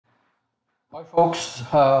Hi folks,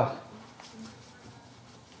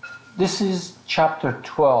 this is chapter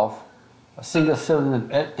 12, a single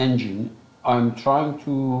cylinder engine. I'm trying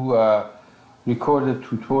to record a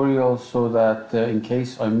tutorial so that in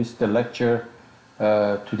case I miss the lecture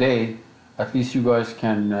today, at least you guys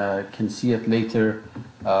can see it later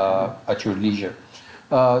at your leisure.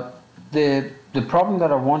 The problem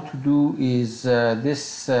that I want to do is this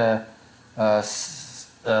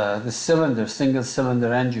single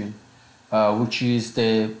cylinder engine, which is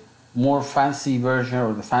the more fancy version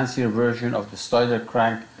or the fancier version of the Slider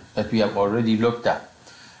crank that we have already looked at.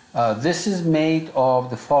 This is made of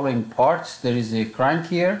the following parts. There is a crank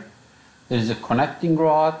here, there is a connecting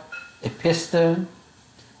rod, a piston,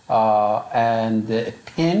 and a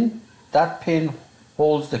pin. That pin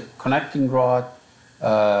holds the connecting rod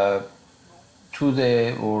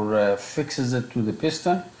fixes it to the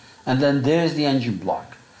piston, and then there is the engine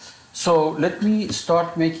block. So let me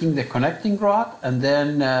start making the connecting rod, and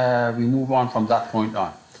then we move on from that point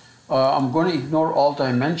on. I'm going to ignore all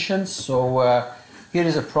dimensions. So here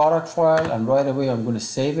is a product file, and right away I'm going to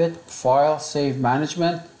save it. File, save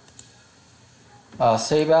management,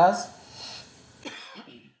 save as.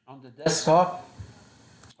 On the desktop,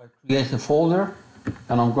 I create a folder,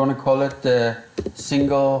 and I'm going to call it the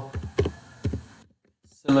single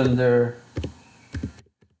cylinder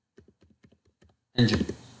engine.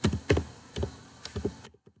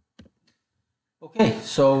 Okay,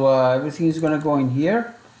 so everything is going to go in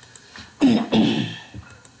here.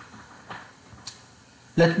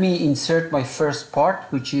 Let me insert my first part,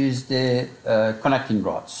 which is the connecting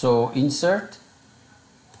rod. So insert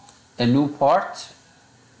a new part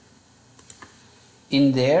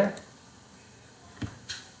in there.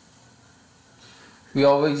 We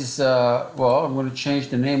always, well, I'm going to change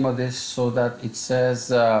the name of this so that it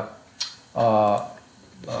says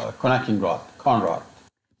connecting rod, conrod.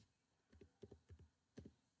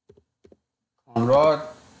 Conrod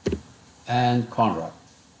and conrod.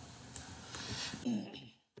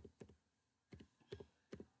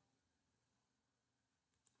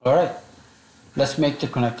 All right, let's make the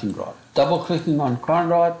connecting rod. Double clicking on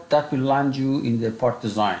conrod, that will land you in the part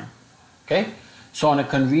design. Okay, so on a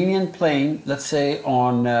convenient plane, let's say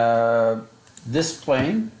on this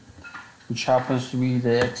plane, which happens to be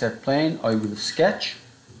the XZ plane, I will sketch.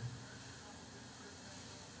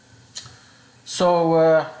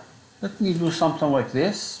 So let me do something like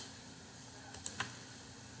this.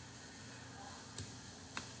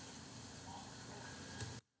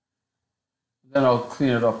 Then I'll clean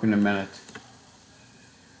it up in a minute.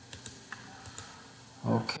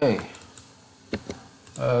 Okay.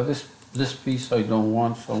 This piece I don't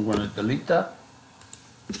want, so I'm going to delete that.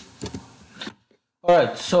 All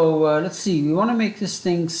right, so let's see. We want to make this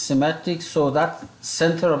thing symmetric, so that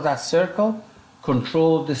center of that circle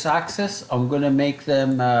control this axis. I'm going to make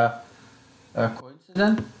them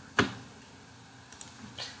coincident,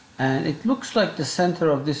 and it looks like the center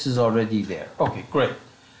of this is already there. Okay, great.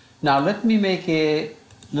 Now let me make a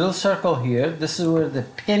little circle here. This is where the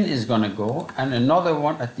pin is going to go, and another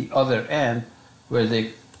one at the other end where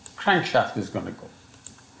the crankshaft is going to go.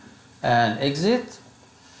 And exit.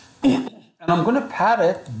 And I'm going to pad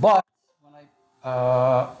it, but when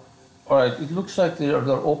all right, it looks like there are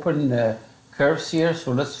open curves here,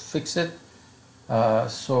 so let's fix it.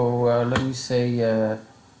 Let me say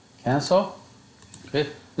cancel. Okay,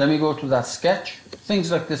 let me go to that sketch.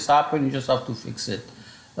 Things like this happen, you just have to fix it.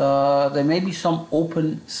 There may be some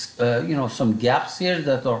open, some gaps here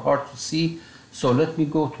that are hard to see. So let me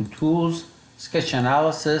go to Tools, Sketch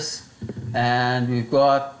Analysis, and we've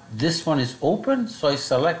got this one is open. So I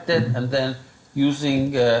select it, and then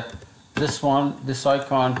using this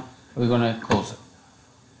icon, we're going to close it.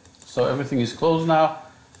 So everything is closed now.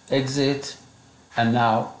 Exit, and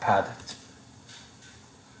now pad it.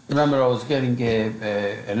 Remember, I was getting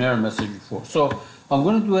an error message before. So I'm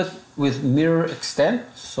going to do it with mirror extent,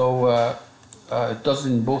 so it does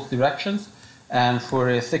in both directions, and for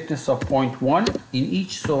a thickness of 0.1 in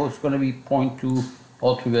each, so it's going to be 0.2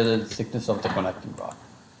 altogether, the thickness of the connecting rod.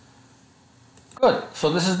 Good, so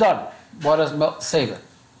this is done. What does save it?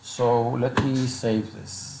 So let me save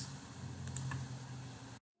this.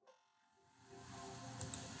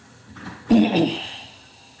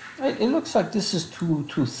 It looks like this is too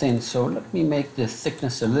thin, so let me make the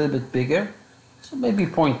thickness a little bit bigger. So maybe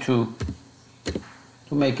 0.2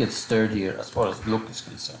 to make it sturdier as far as the look is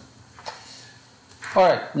concerned. All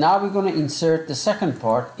right, now we're going to insert the second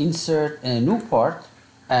part, insert a new part,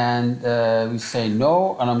 and we say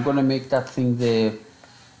no, and I'm going to make that thing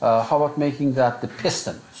how about making that the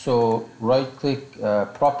piston? So right click,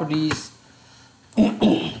 properties,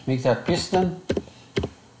 make that piston.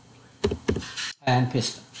 and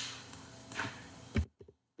piston.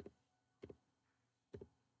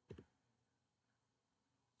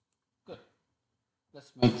 Good.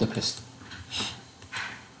 Let's make the piston.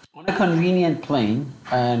 On a convenient plane,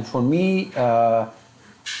 and for me,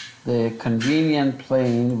 the convenient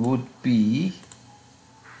plane would be,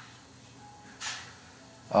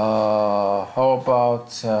 how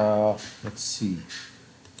about, let's see,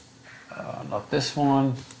 not this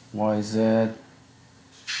one, YZ.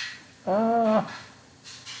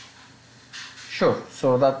 Sure,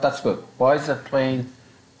 so that's good. YZ plane,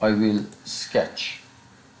 I will sketch.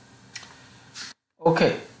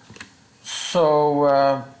 Okay,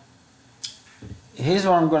 so here's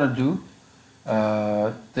what I'm going to do.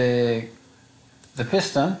 The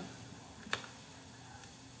piston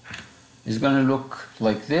is going to look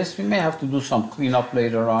like this. We may have to do some cleanup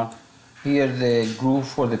later on. Here the groove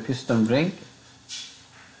for the piston ring.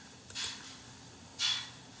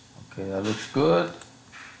 Okay, that looks good.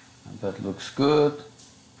 And that looks good.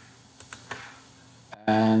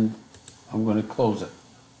 And I'm going to close it.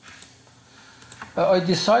 I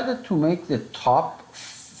decided to make the top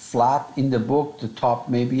flat. In the book, the top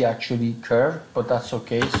may be actually curved, but that's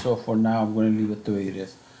okay. So for now, I'm going to leave it the way it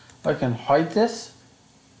is. I can hide this.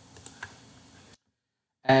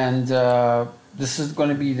 And this is going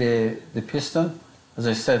to be the piston. As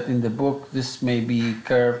I said in the book, this may be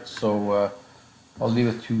curved, so I'll leave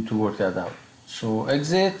it to you to work that out. So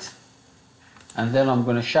exit, and then I'm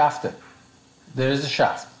going to shaft it. There is a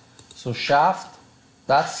shaft. So shaft,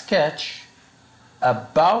 that sketch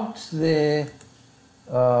about the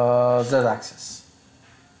Z-axis.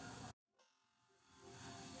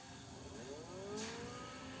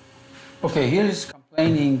 Okay, here is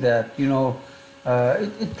complaining that, you know,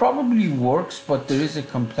 it probably works, but there is a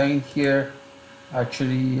complaint here.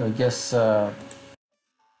 Actually, I guess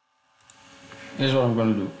here's what I'm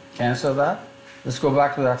going to do. Cancel that. Let's go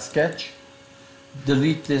back to that sketch.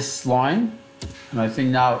 Delete this line, and I think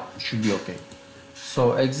now it should be okay.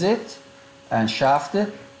 So exit and shaft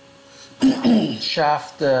it.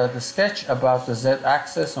 Shaft the sketch about the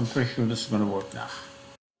Z-axis. I'm pretty sure this is going to work now.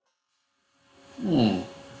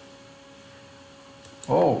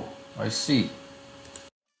 Oh, I see.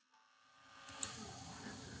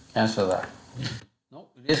 Cancel that. No,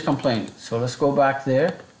 it is complaining. So let's go back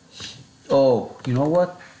there. Oh, you know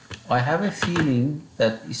what? I have a feeling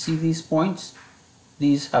that, you see these points?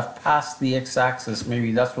 These have passed the x-axis.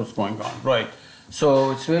 Maybe that's what's going on. Right.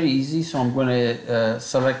 So it's very easy. So I'm going to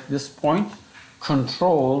select this point,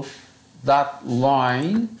 control that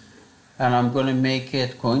line, and I'm going to make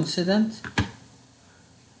it coincident.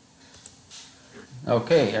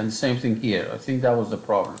 Okay, and same thing here. I think that was the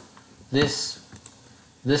problem. This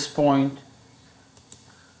point,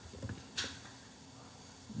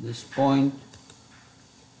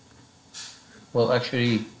 well,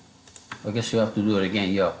 actually, I guess you have to do it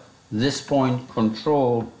again. Yeah, this point,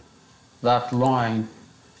 control that line,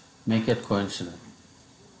 make it coincident.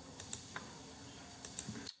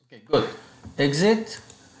 Okay, good. Exit,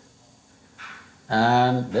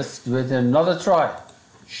 and let's do it another try.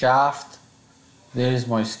 Shaft, there is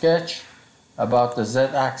my sketch about the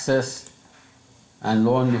Z-axis, and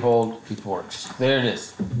lo and behold, it works. There it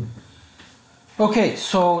is. Okay,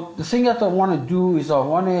 so the thing that I want to do is I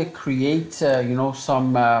want to create, you know,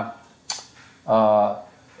 some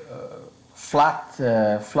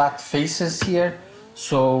flat faces here.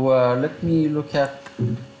 So let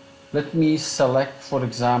me select, for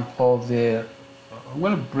example, I'm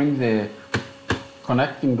going to bring the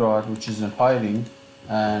connecting rod, which is in hiding,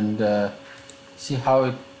 and see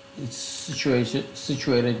how it's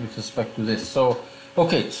situated with respect to this. So,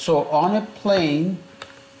 okay, so on a plane,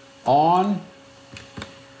 on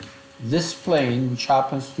this plane, which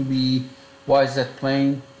happens to be YZ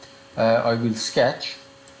plane, I will sketch.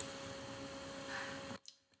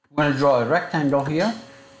 I'm going to draw a rectangle here.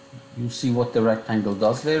 You'll see what the rectangle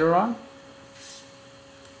does later on.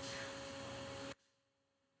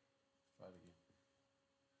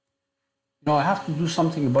 You know, I have to do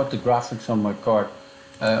something about the graphics on my card,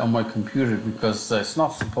 on my computer, because it's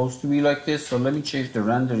not supposed to be like this. So let me change the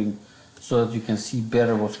rendering so that you can see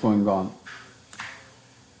better what's going on.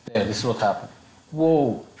 There, this is what happened.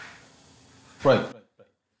 Whoa. Right.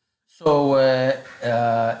 So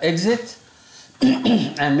exit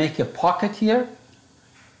and make a pocket here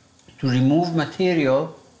to remove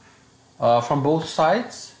material from both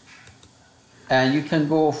sides, and you can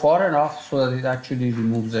go far enough so that it actually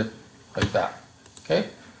removes it like that. Okay.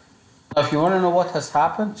 Now, if you want to know what has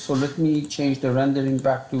happened, so let me change the rendering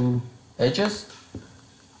back to edges.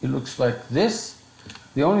 It looks like this.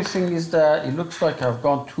 The only thing is that it looks like I've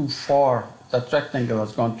gone too far. That rectangle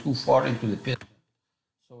has gone too far into the piston.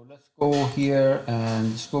 go here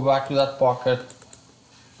and just go back to that pocket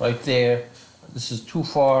right there. This is too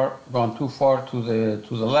far, gone too far to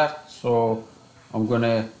the left, so I'm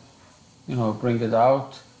gonna, you know, bring it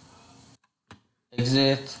out,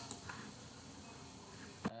 exit,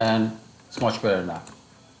 and it's much better now.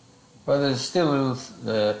 But there's still a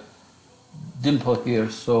little dimple here,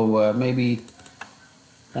 so maybe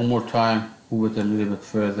one more time, move it a little bit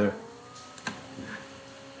further.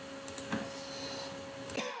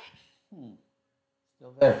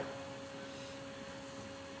 Still there.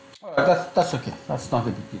 All right, that's okay. That's not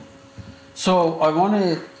a big deal. So I want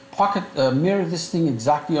to pocket mirror this thing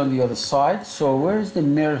exactly on the other side. So where is the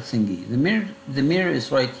mirror thingy? The mirror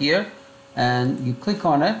is right here, and you click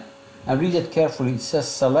on it and read it carefully. It says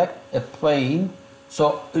select a plane.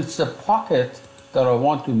 So it's the pocket that I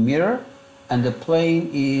want to mirror, and the plane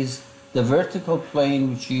is the vertical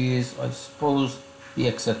plane, which is, I suppose, the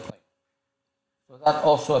exit plane. So that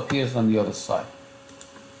also appears on the other side.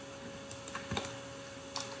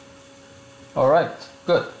 All right,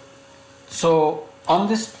 good. So on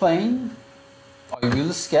this plane, I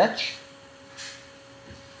will sketch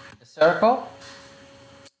a circle.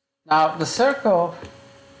 Now the circle,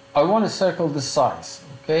 I want a circle this size,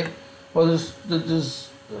 okay? Well,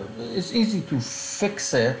 it's easy to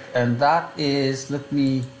fix it, and that is, let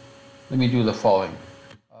me do the following.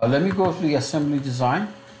 Let me go to the assembly design,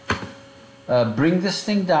 bring this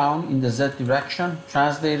thing down in the Z direction,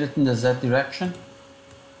 translate it in the Z direction.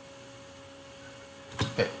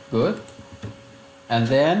 Okay, good. And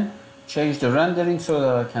then change the rendering so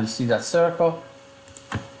that I can see that circle.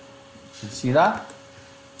 You see that?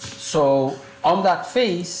 So on that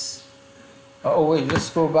face, oh wait, let's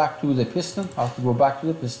go back to the piston. I have to go back to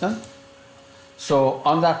the piston. So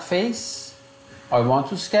on that face, I want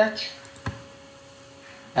to sketch,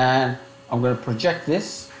 and I'm going to project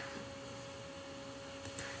this.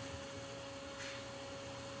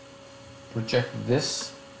 Project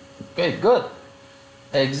this. Okay, good.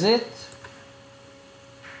 Exit.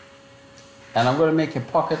 And I'm going to make a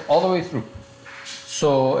pocket all the way through.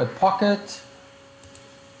 So a pocket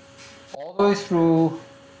all the way through,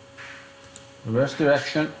 reverse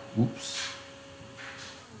direction, oops,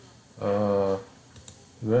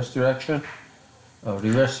 reverse direction,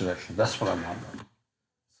 that's what I'm on.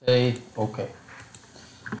 Say OK.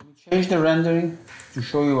 Let me change the rendering to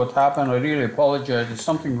show you what happened. I really apologize. There's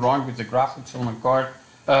something wrong with the graphics on my card,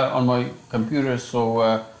 on my computer,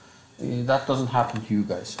 so that doesn't happen to you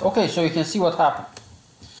guys. Okay, so you can see what happened.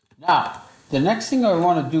 Now, the next thing I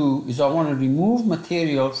want to do is I want to remove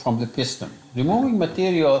material from the piston. Removing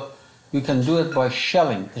material, you can do it by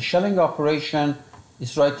shelling. The shelling operation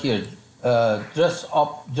is right here. Dress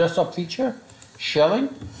up feature, shelling.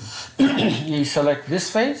 You select this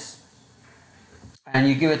face, and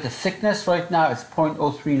you give it the thickness. Right now it's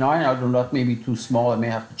 0.039. I don't know, that may be too small. I may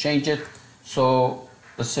have to change it. So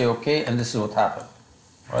let's say OK, and this is what happened,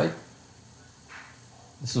 right?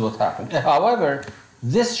 This is what happened. However,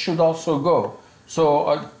 this should also go. So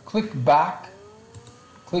I click back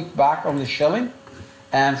on the shelling,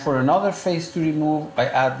 and for another face to remove, I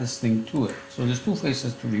add this thing to it. So there's two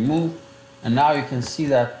faces to remove, and now you can see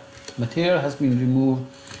that material has been removed.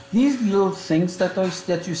 These little things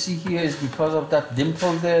that you see here is because of that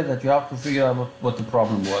dimple there that you have to figure out what the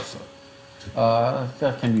problem was.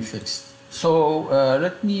 That can be fixed. So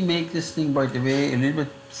let me make this thing, by the way, a little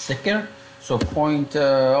bit thicker. So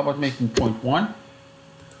how about making 0.1?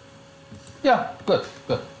 Yeah, good.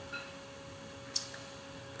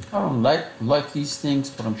 I don't like these things,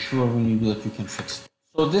 but I'm sure when you do it, you can fix it.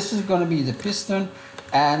 So this is going to be the piston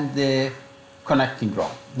and the connecting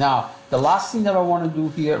rod. Now, the last thing that I want to do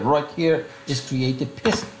here, right here, is create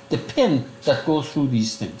the pin that goes through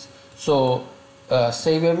these things. So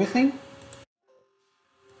save everything.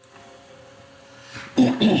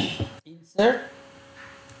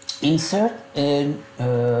 Insert and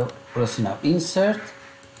let's see now. Insert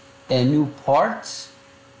a new part.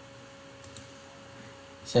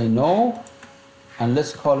 Say no, and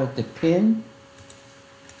let's call it the pin.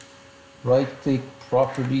 Right click,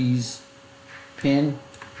 properties, pin,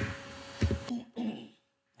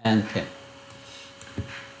 and pin.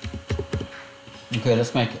 Okay,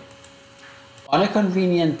 let's make it. On a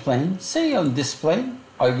convenient plane, say on this plane,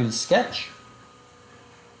 I will sketch.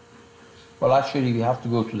 Well, actually, we have to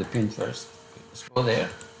go to the pin first. Okay, let's go there.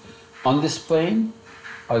 On this plane,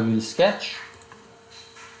 I will sketch.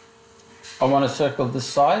 I want to circle this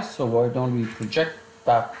size, so why don't we project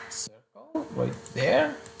that circle right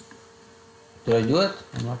there? Did I do it?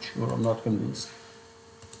 I'm not sure. I'm not convinced.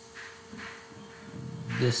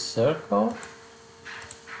 This circle.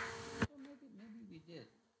 Maybe we did.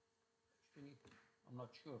 Actually, I'm not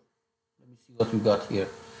sure. Let me see what we got here.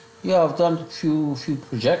 Yeah, I've done a few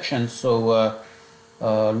projections, so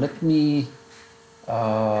let me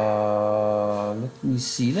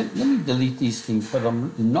see. Let me delete these things, but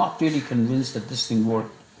I'm not really convinced that this thing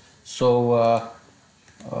worked. So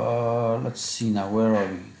let's see now. Where are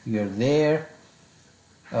we? We are there.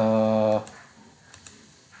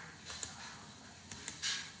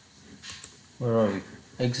 Where are we?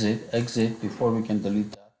 Exit before we can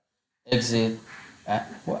delete that. Exit.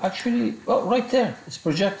 Well, actually, oh, right there. It's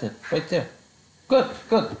projected right there. Good.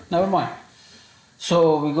 Never mind.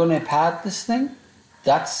 So we're gonna pad this thing.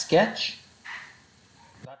 That sketch.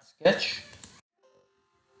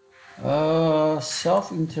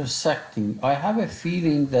 Self-intersecting. I have a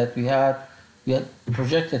feeling that we had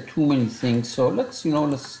projected too many things. So let's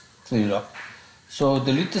clean it up. So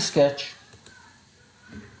delete the sketch.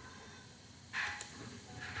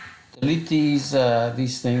 Delete these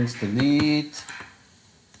things. Delete.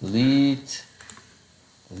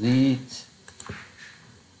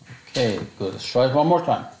 Okay, good. Let's try it one more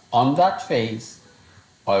time. On that face,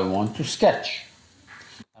 I want to sketch.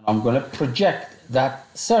 And I'm going to project that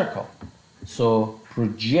circle. So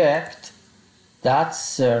project that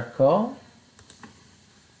circle.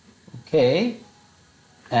 Okay.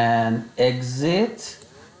 And exit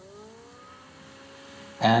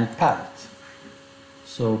and pad it.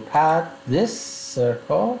 So pad this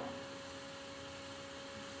circle.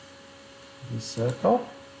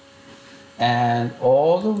 And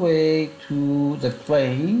all the way to the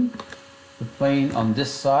plane on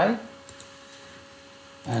this side,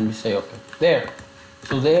 and we say okay, there.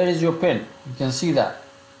 So there is your pin. You can see that.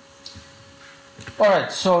 All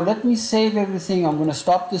right, so let me save everything. I'm going to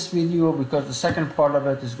stop this video because the second part of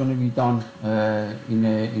it is going to be done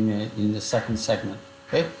in the second segment.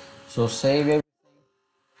 Okay, so save everything.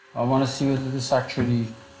 I want to see whether this actually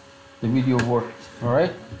the video worked. All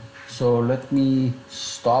right, so let me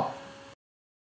stop